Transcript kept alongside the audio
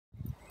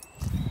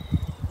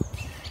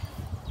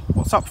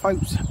What's up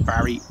folks,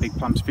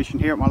 Barrybigplums fishing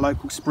here at my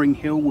local Spring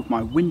Hill with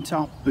my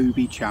winter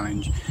booby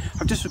challenge.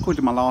 I've just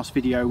recorded my last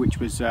video which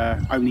was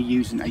only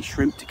using a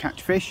shrimp to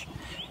catch fish.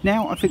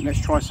 Now I think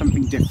let's try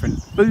something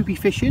different. Booby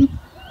fishing.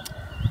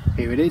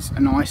 Here it is,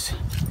 a nice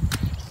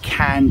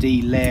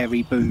candy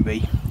Larry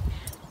booby.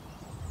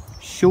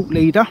 Short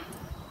leader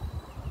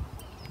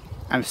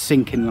and a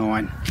sinking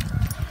line.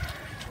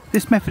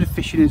 This method of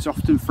fishing is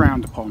often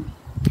frowned upon.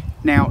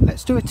 Now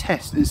let's do a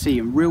test and see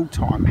in real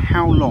time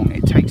how long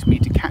it takes me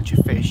to catch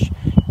a fish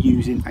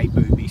using a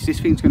booby. So this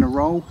thing's going to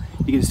roll,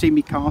 you're going to see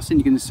me casting,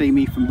 you're going to see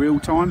me from real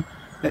time.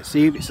 Let's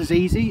see if it's as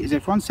easy as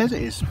everyone says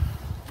it is.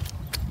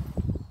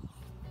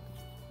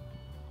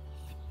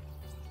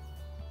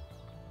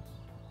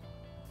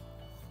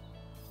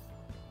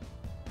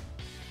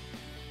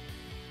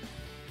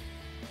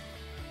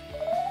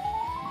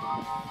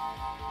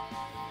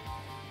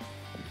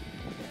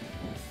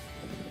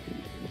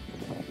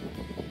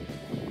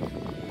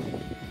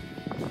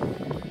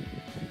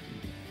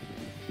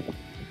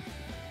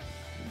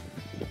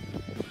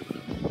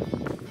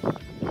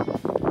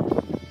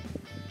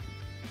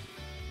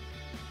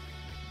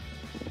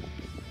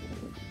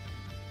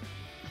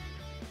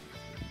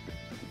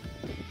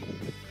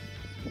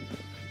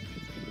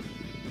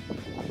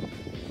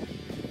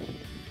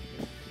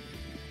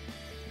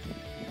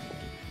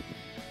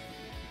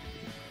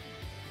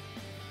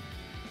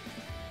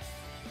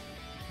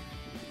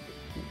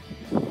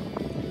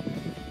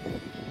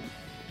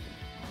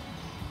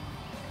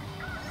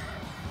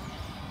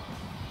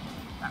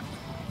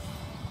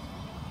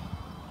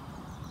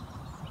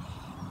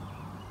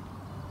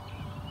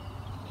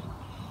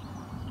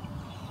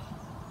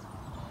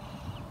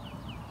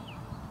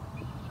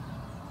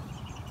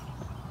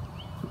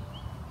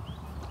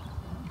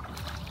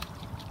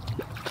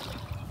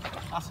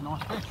 That's a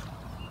nice fish.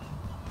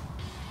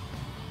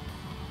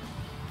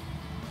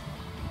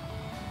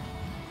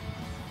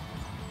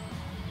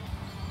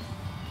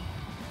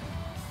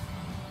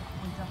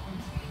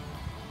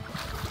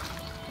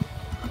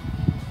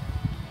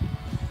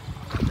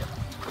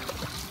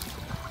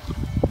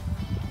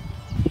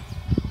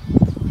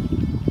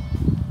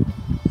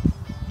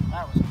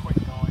 That was quick,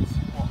 guys.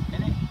 What, a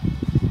minute?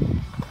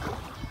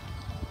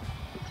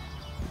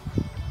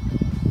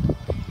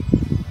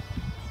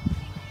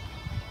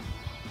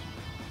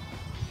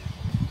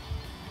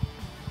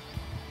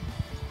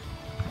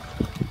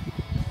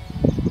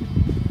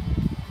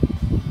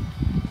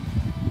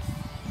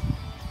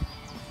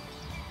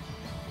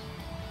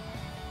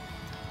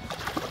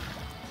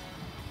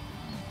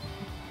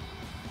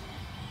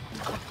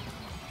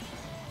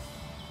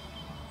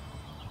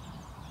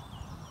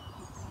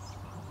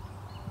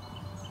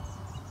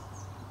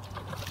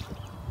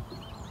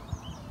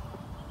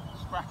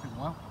 Scrapping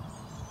well.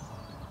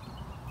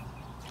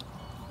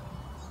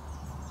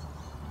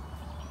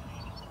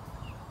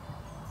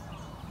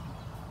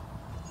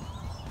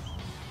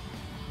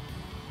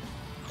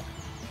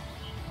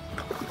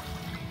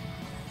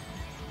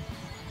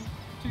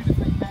 £2 to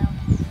 £3.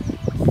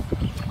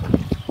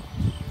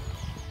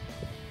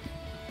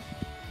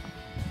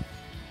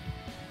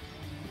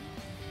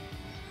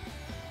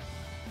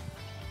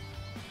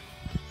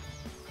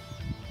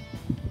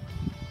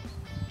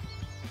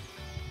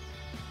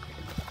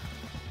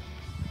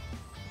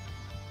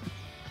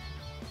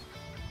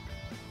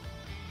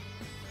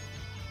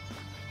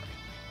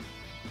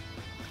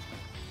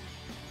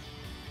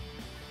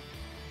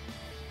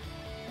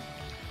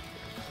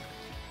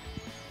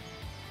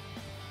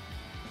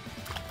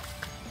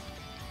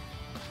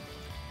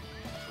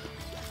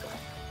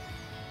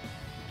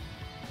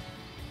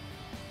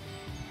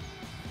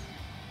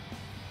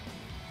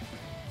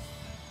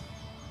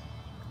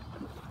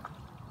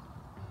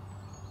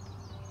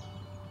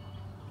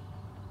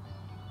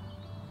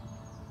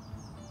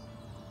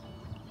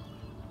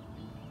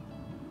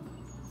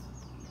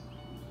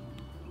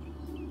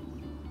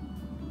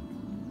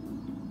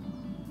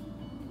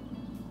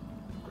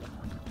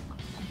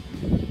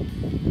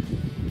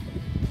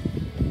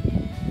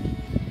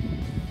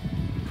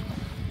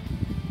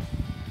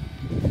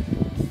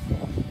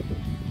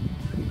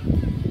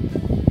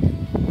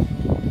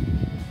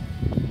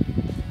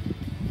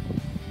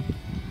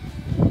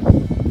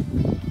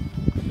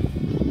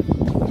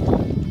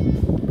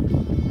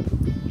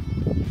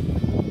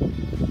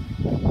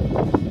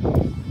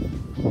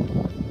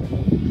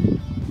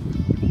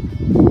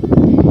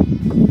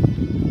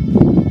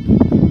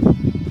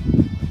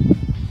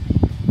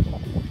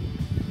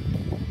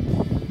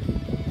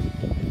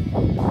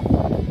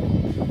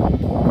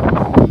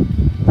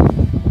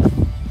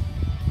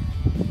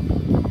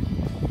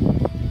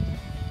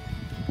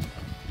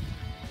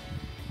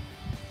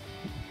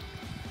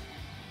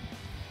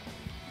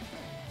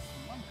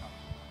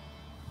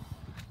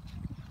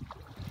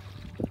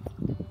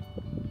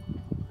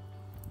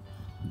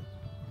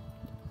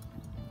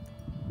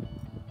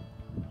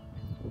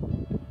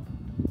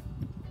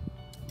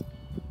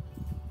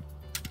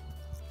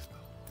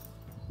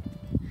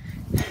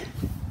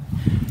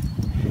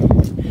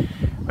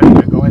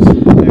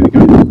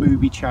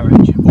 Booby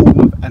challenge,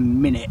 all of a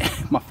minute.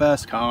 My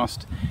first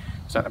cast,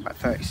 It's at about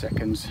 30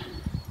 seconds.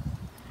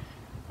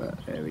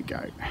 But there we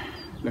go.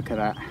 Look at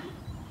that.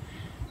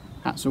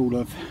 That's all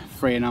of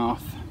 3.5,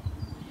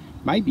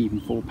 maybe even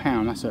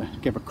 £4. That's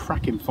give a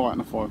cracking fight on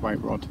a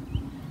 5/8 rod.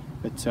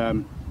 But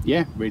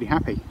yeah, really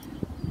happy.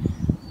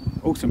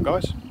 Awesome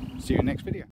guys. See you in the next video.